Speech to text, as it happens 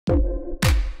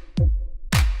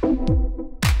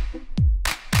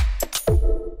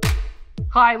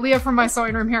Hi, Leah from my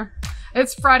sewing room here.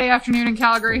 It's Friday afternoon in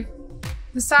Calgary.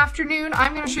 This afternoon,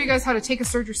 I'm going to show you guys how to take a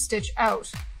serger stitch out.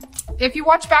 If you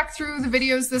watch back through the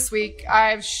videos this week,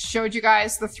 I've showed you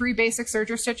guys the 3 basic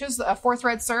serger stitches, a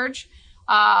 4-thread serge,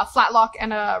 flat lock,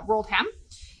 and a rolled hem.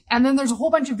 And then there's a whole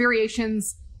bunch of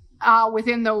variations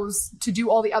within those to do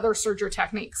all the other serger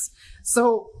techniques.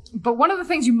 But one of the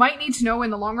things you might need to know in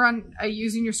the long run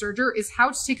using your serger is how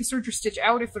to take a serger stitch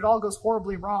out if it all goes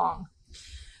horribly wrong.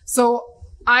 So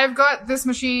I've got this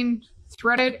machine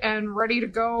threaded and ready to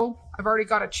go. I've already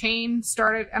got a chain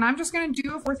started, and I'm just going to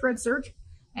do a 4-thread serge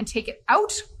and take it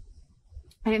out.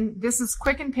 And this is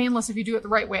quick and painless if you do it the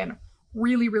right way, and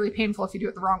really, really painful if you do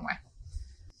it the wrong way.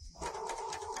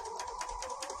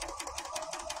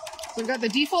 So I've got the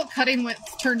default cutting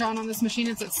width turned on this machine.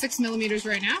 It's at 6 millimeters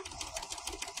right now.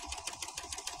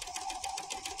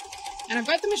 And I've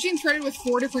got the machine threaded with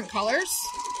 4 different colors.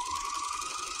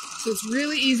 So it's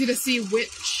really easy to see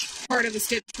which part of the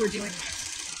stitch we're dealing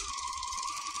with.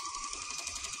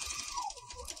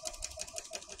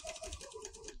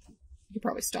 You could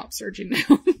probably stop serging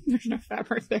now. There's no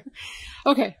fabric there.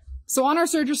 Okay, so on our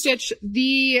serger stitch,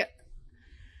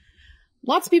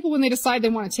 lots of people, when they decide they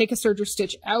want to take a serger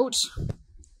stitch out,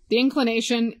 the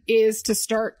inclination is to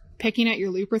start picking at your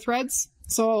looper threads.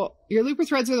 So your looper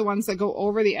threads are the ones that go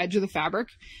over the edge of the fabric.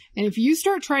 And if you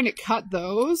start trying to cut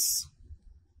those,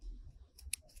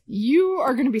 you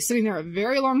are going to be sitting there a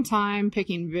very long time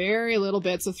picking very little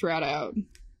bits of thread out.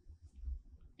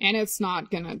 And it's not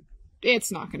going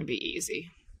to be easy.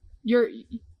 You're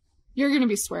going to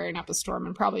be swearing up a storm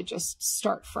and probably just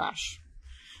start fresh.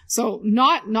 So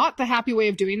not the happy way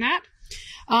of doing that.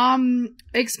 I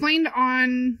explained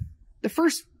on the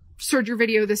first serger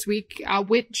video this week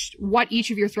what each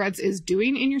of your threads is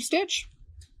doing in your stitch.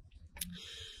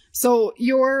 So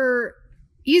your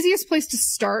easiest place to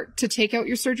start to take out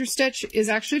your serger stitch is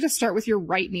actually to start with your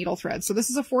right needle thread. So this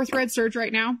is a 4-thread serge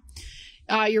right now.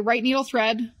 Your right needle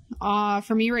thread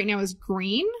for me right now is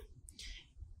green,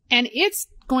 and it's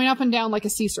going up and down like a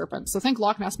sea serpent. So think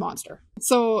Loch Ness Monster.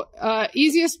 So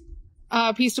easiest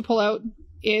piece to pull out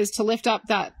is to lift up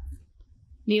that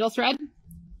needle thread.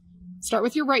 Start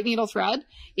with your right needle thread.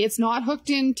 It's not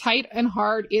hooked in tight and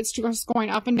hard. It's just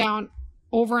going up and down,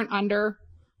 over and under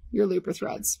your looper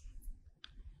threads.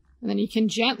 And then you can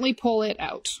gently pull it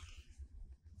out.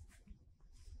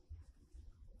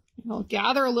 It'll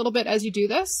gather a little bit as you do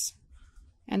this,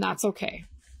 and that's okay.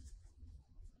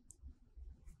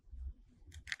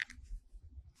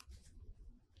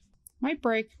 Might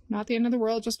break, not the end of the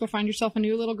world. Just go find yourself a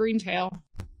new little green tail.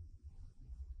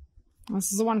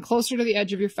 This is the one closer to the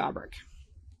edge of your fabric.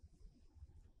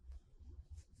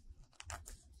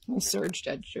 The serged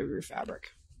edge of your fabric.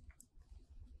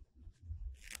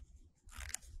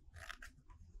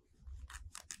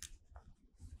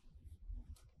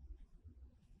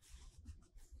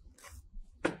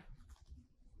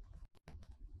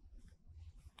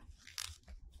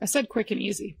 I said quick and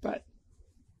easy, but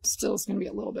still it's going to be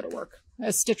a little bit of work,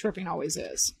 as stitch ripping always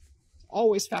is. It's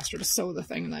always faster to sew the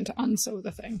thing than to unsew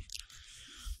the thing.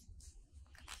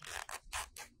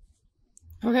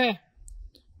 Okay,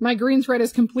 my green thread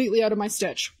is completely out of my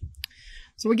stitch.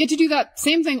 So we get to do that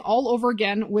same thing all over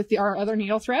again with our other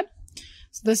needle thread.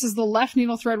 So this is the left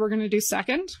needle thread we're going to do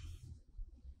second.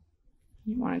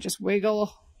 You want to just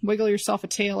wiggle yourself a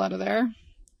tail out of there.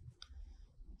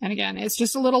 And again, it's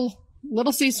just a little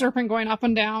sea serpent going up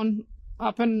and down,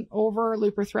 up and over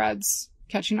looper threads,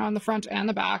 catching on the front and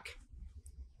the back.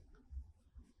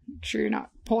 Make sure you're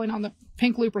not pulling on the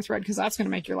pink looper thread, because that's going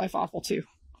to make your life awful too.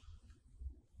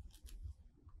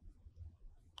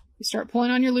 You start pulling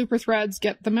on your looper threads,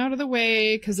 get them out of the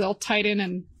way, because they'll tighten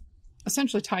and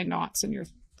essentially tie knots in your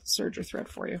serger thread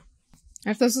for you.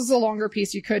 If this is a longer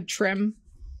piece, you could trim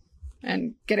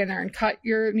and get in there and cut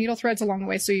your needle threads along the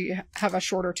way so you have a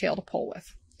shorter tail to pull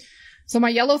with. So my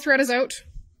yellow thread is out.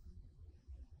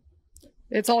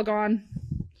 It's all gone.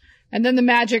 And then the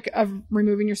magic of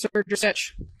removing your serger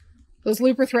stitch. Those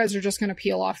looper threads are just going to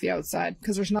peel off the outside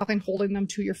because there's nothing holding them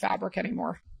to your fabric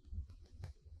anymore.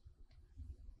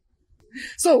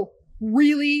 So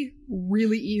really,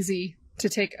 really easy to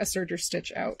take a serger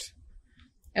stitch out,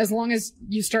 as long as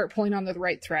you start pulling on the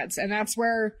right threads. And that's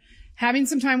where having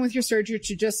some time with your serger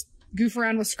to just goof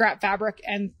around with scrap fabric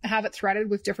and have it threaded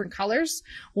with different colors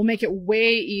will make it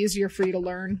way easier for you to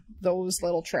learn those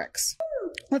little tricks.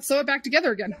 Let's sew it back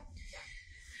together again.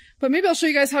 But maybe I'll show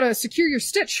you guys how to secure your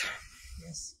stitch.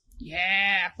 Yes.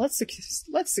 Yeah, let's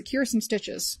secure some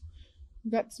stitches.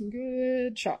 We've got some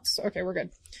good shots. Okay, we're good.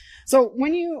 So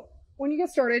when you get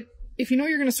started, if you know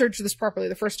you're going to serge this properly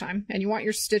the first time and you want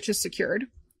your stitches secured,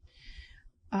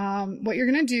 What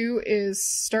you're going to do is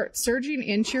start serging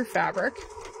into your fabric.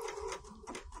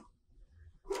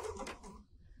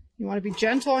 You want to be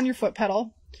gentle on your foot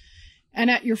pedal. And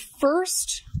at your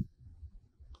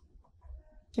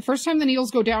the first time the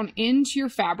needles go down into your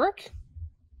fabric,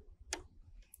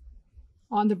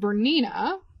 on the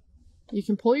Bernina, you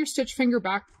can pull your stitch finger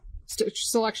back, stitch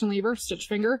selection lever, stitch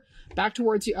finger back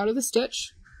towards you out of the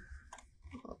stitch.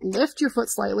 Lift your foot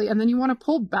slightly, and then you want to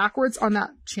pull backwards on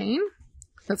that chain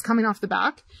that's coming off the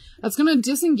back. That's going to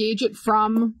disengage it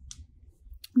from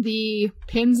the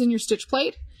pins in your stitch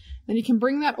plate. Then you can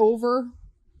bring that over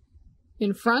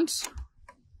in front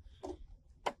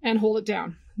and hold it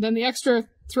down. Then the extra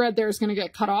thread there is going to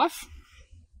get cut off.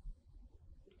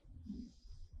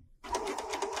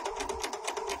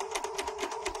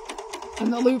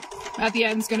 And the loop at the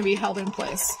end is going to be held in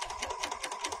place.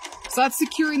 So that's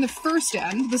securing the first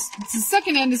end. The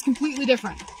second end is completely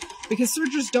different because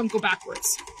sergers don't go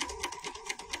backwards.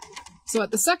 So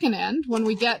at the second end, when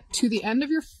we get to the end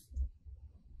of your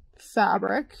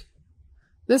fabric,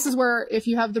 this is where, if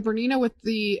you have the Bernina with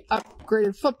the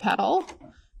upgraded foot pedal,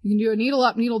 you can do a needle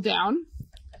up, needle down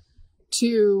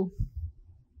to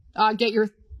get your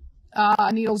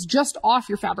needles just off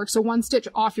your fabric. So one stitch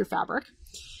off your fabric.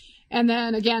 And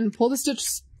then again, pull the stitch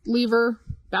lever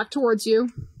back towards you.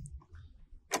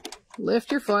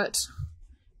 Lift your foot.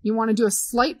 You want to do a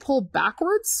slight pull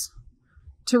backwards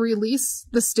to release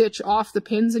the stitch off the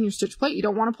pins in your stitch plate. You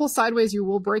don't want to pull sideways. You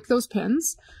will break those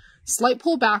pins. Slight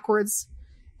pull backwards,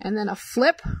 and then a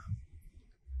flip.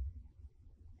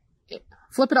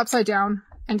 Flip it upside down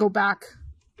and go back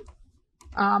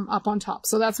up on top.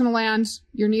 So that's going to land.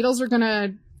 Your needles are you're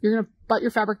going to butt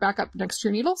your fabric back up next to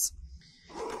your needles.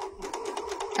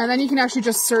 And then you can actually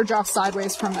just serge off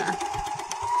sideways from there.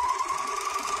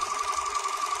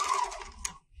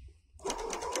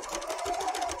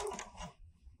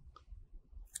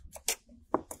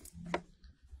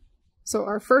 So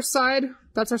our first side,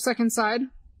 that's our second side,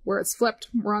 where it's flipped.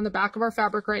 We're on the back of our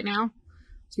fabric right now.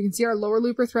 So you can see our lower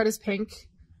looper thread is pink,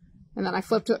 and then I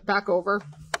flipped it back over.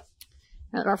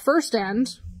 And at our first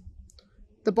end,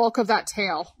 the bulk of that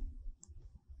tail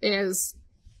is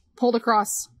pulled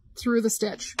across through the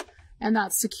stitch, and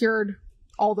that's secured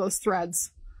all those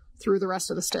threads through the rest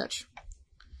of the stitch.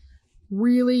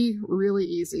 Really, really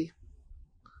easy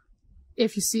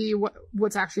if you see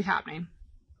what's actually happening.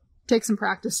 Take some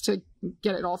practice to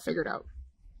get it all figured out,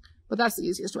 but that's the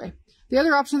easiest way. The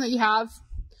other option that you have,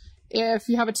 if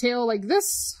you have a tail like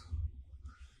this,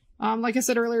 like I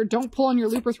said earlier, don't pull on your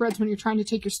looper threads when you're trying to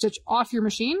take your stitch off your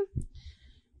machine.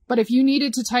 But if you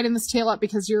needed to tighten this tail up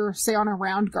because you're, say, on a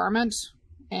round garment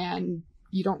and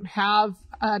you don't have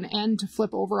an end to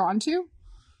flip over onto,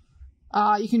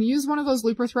 you can use one of those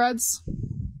looper threads,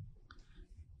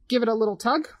 give it a little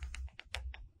tug,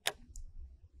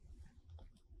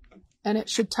 and it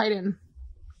should tighten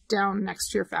down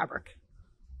next to your fabric.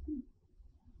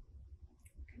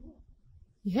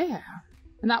 Yeah.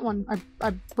 And that one,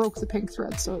 I broke the pink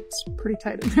thread, so it's pretty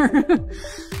tight in there.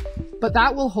 But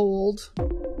that will hold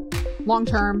long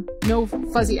term, no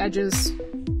fuzzy edges,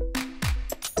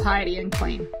 tidy and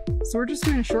clean. So we're just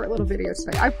doing a short little video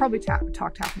today. I've probably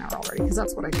talked half an hour already because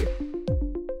that's what I do.